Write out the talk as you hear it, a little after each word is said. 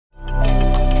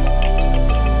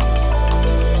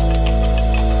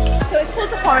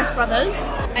called The Forest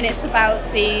Brothers, and it's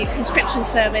about the conscription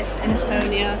service in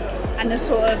Estonia and the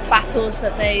sort of battles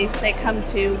that they come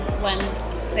to when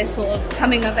they're sort of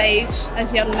coming of age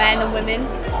as young men and women,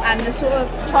 and the sort of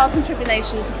trials and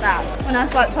tribulations of that. When I was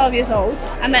about 12 years old,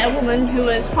 I met a woman who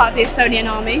was part of the Estonian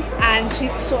army, and she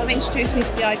sort of introduced me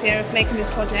to the idea of making this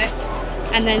project.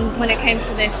 And then when it came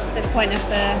to this point of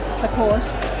the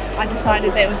course, I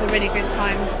decided that it was a really good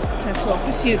time to sort of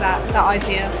pursue that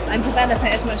idea and develop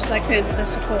it as much as I could with the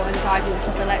support and guidance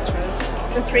of the lecturers.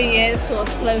 The 3 years sort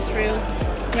of flow through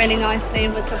really nicely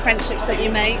with the friendships that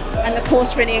you make, and the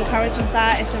course really encourages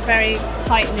that. It's a very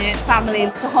tight-knit family.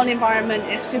 The whole environment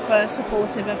is super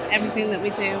supportive of everything that we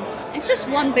do. It's just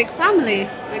one big family,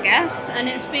 I guess, and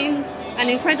it's been an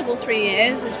incredible 3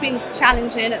 years. It's been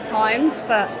challenging at times,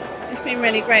 but it's been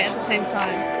really great at the same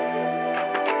time.